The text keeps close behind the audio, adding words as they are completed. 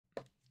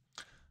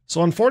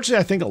So unfortunately,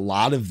 I think a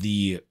lot of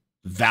the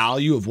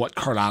value of what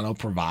Cardano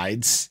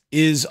provides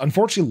is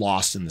unfortunately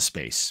lost in the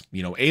space.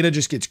 You know, ADA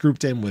just gets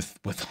grouped in with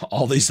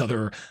all these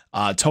other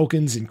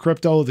tokens in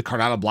crypto. The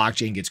Cardano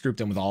blockchain gets grouped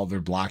in with all of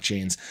their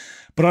blockchains.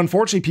 But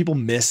unfortunately, people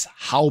miss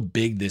how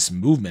big this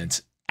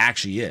movement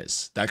actually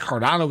is, that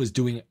Cardano is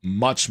doing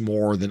much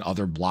more than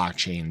other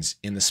blockchains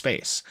in the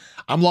space.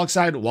 I'm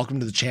Luckside. Welcome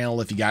to the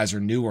channel. If you guys are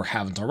new or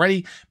haven't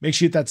already, make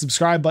sure you hit that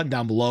subscribe button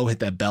down below, hit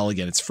that bell.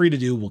 Again, it's free to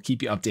do. We'll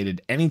keep you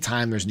updated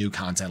anytime there's new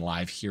content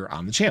live here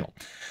on the channel.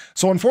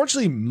 So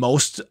unfortunately,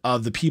 most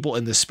of the people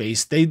in this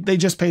space, they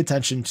just pay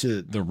attention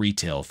to the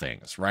retail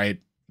things,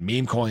 right?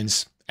 Meme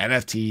coins,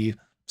 NFT,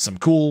 some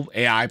cool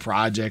AI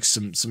projects,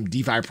 some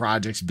DeFi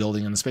projects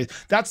building in the space.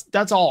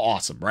 That's all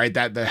awesome, right?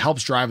 That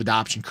helps drive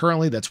adoption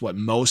currently. That's what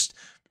most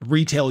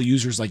retail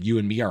users like you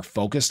and me are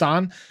focused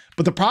on.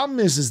 But the problem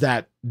is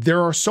that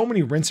there are so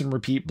many rinse and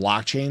repeat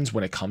blockchains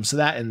when it comes to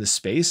that in this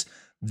space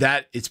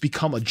that it's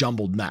become a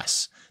jumbled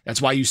mess.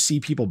 That's why you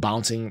see people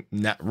bouncing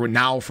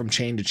now from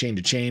chain to chain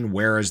to chain,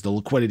 whereas the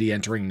liquidity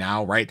entering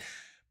now, right?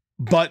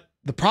 But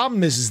the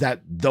problem is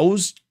that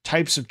those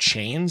types of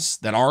chains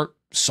that aren't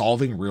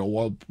solving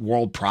real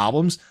world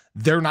problems,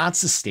 they're not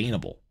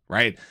sustainable,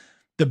 right?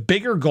 The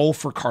bigger goal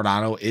for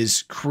Cardano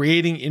is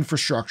creating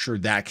infrastructure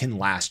that can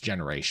last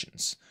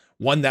generations,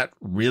 one that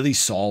really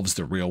solves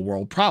the real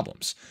world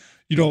problems.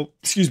 You know,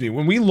 excuse me,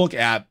 when we look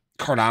at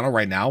Cardano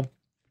right now,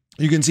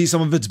 you can see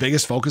some of its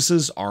biggest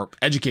focuses are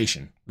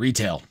education,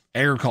 retail,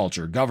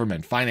 agriculture,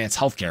 government, finance,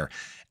 healthcare.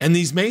 And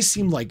these may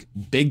seem like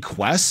big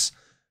quests,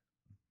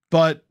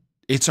 but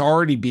it's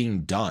already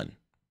being done.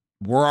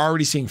 We're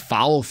already seeing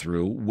follow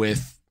through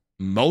with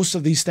most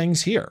of these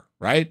things here,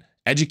 right?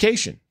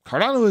 Education.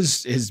 Cardano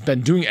has been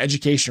doing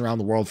education around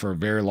the world for a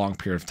very long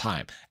period of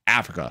time.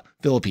 Africa,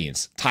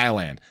 Philippines,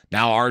 Thailand,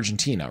 now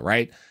Argentina,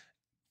 right?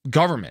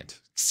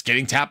 Government. It's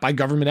getting tapped by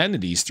government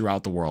entities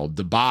throughout the world.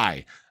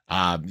 Dubai,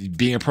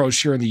 being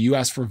approached here in the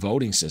US for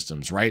voting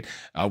systems, right?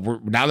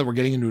 Now that we're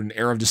getting into an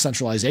era of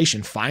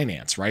decentralization,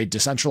 finance, right?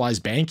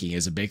 Decentralized banking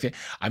is a big thing.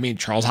 I mean,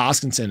 Charles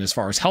Hoskinson, as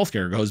far as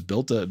healthcare goes,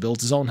 built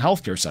his own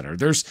healthcare center.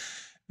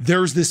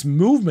 There's this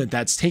movement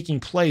that's taking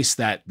place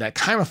that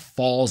kind of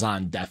falls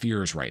on deaf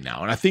ears right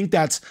now. And I think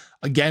that's,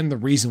 again, the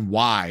reason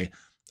why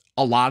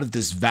a lot of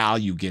this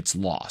value gets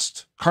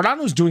lost.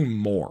 Cardano is doing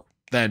more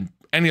than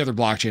any other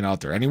blockchain out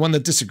there. Anyone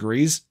that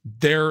disagrees,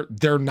 they're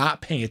not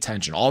paying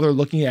attention. All they're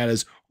looking at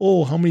is,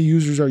 oh, how many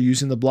users are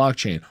using the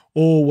blockchain?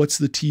 Oh, what's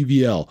the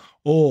TVL?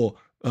 Oh,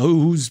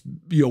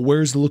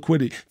 where's the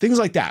liquidity? Things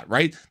like that,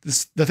 right?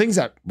 The things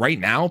that right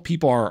now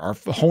people are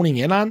honing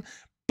in on,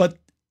 but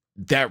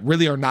that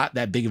really are not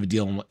that big of a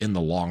deal in the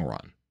long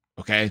run.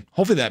 Okay.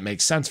 Hopefully that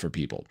makes sense for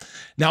people.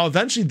 Now,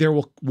 eventually there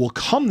will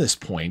come this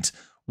point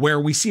where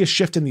we see a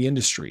shift in the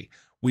industry,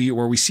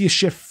 where we see a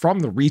shift from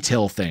the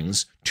retail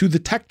things to the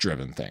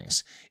tech-driven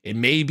things. It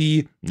may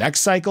be next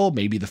cycle,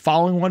 maybe the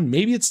following one,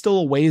 maybe it's still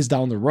a ways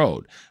down the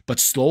road, but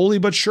slowly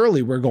but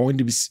surely we're going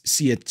to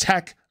see a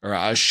tech or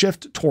a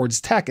shift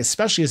towards tech,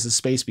 especially as the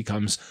space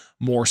becomes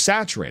more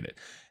saturated.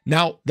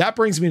 Now, that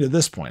brings me to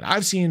this point.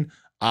 I've seen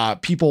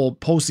people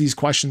post these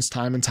questions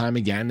time and time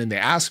again, and they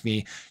ask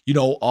me, you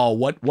know,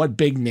 what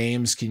big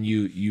names can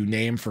you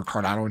name for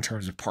Cardano in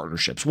terms of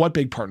partnerships? What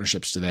big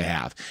partnerships do they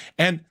have?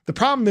 And the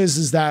problem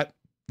is that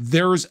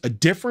there's a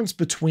difference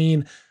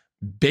between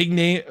big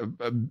name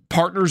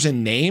partners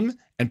in name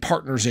and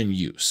partners in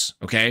use.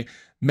 Okay.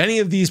 Many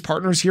of these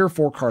partners here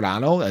for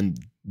Cardano, and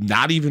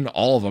not even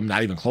all of them,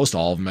 not even close to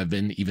all of them, have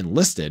been even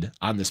listed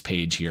on this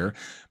page here.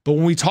 But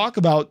when we talk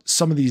about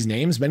some of these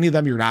names, many of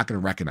them you're not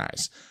going to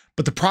recognize.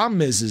 But the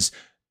problem is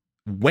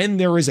when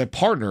there is a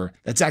partner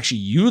that's actually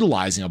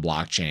utilizing a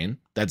blockchain,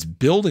 that's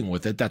building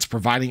with it, that's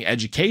providing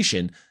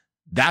education,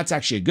 that's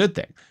actually a good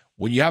thing.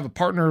 When you have a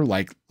partner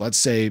like, let's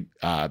say,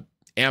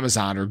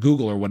 Amazon or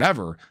Google or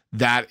whatever,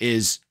 that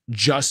is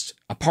just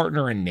a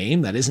partner in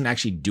name that isn't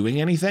actually doing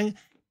anything,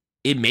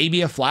 it may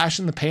be a flash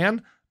in the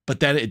pan, but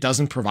then it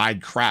doesn't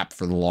provide crap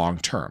for the long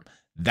term.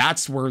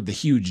 That's where the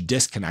huge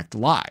disconnect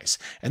lies.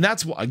 And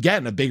that's,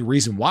 again, a big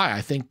reason why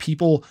I think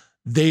people,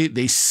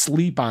 they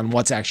sleep on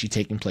what's actually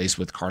taking place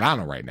with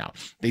Cardano right now.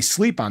 They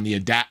sleep on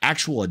the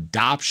actual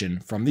adoption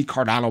from the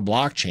Cardano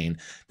blockchain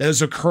that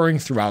is occurring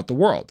throughout the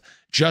world.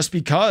 Just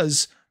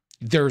because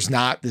there's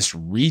not this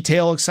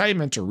retail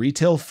excitement or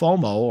retail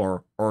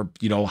FOMO or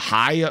you know,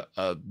 high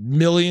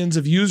millions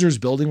of users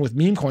building with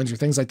meme coins or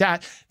things like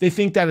that, they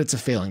think that it's a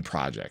failing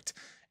project.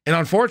 And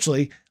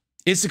unfortunately,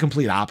 it's the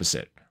complete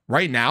opposite.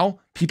 Right now,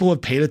 people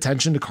have paid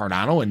attention to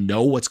Cardano and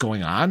know what's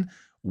going on.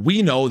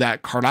 We know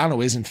that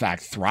Cardano is in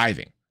fact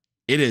thriving.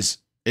 It is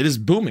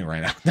booming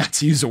right now. Not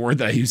to use a word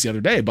that I used the other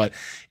day, but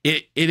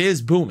it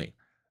is booming.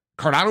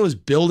 Cardano is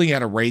building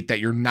at a rate that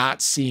you're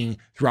not seeing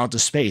throughout the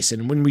space.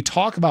 And when we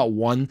talk about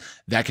one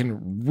that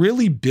can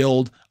really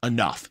build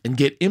enough and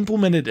get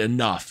implemented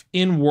enough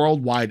in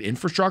worldwide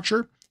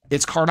infrastructure,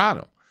 it's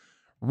Cardano.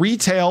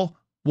 Retail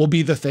will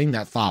be the thing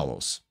that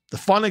follows. The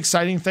fun,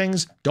 exciting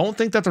things, don't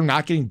think that they're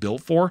not getting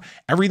built for.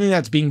 Everything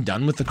that's being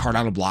done with the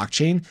Cardano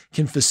blockchain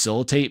can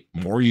facilitate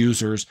more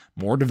users,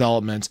 more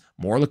development,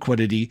 more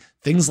liquidity,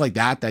 things like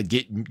that that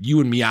get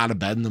you and me out of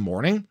bed in the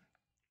morning.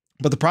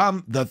 But the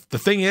problem, the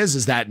thing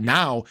is that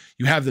now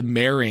you have the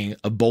marrying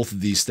of both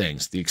of these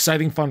things, the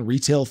exciting, fun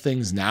retail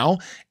things now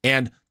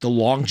and the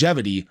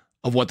longevity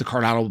of what the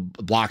Cardano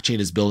blockchain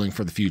is building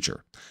for the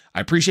future.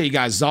 I appreciate you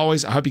guys as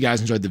always. I hope you guys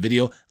enjoyed the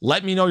video.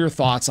 Let me know your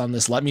thoughts on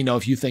this. Let me know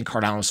if you think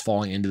Cardano is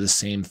falling into the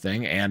same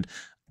thing. And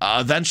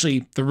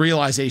eventually the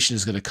realization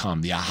is going to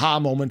come. The aha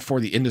moment for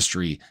the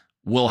industry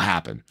will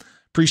happen.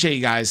 Appreciate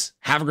you guys.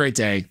 Have a great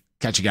day.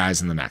 Catch you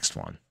guys in the next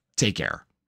one. Take care.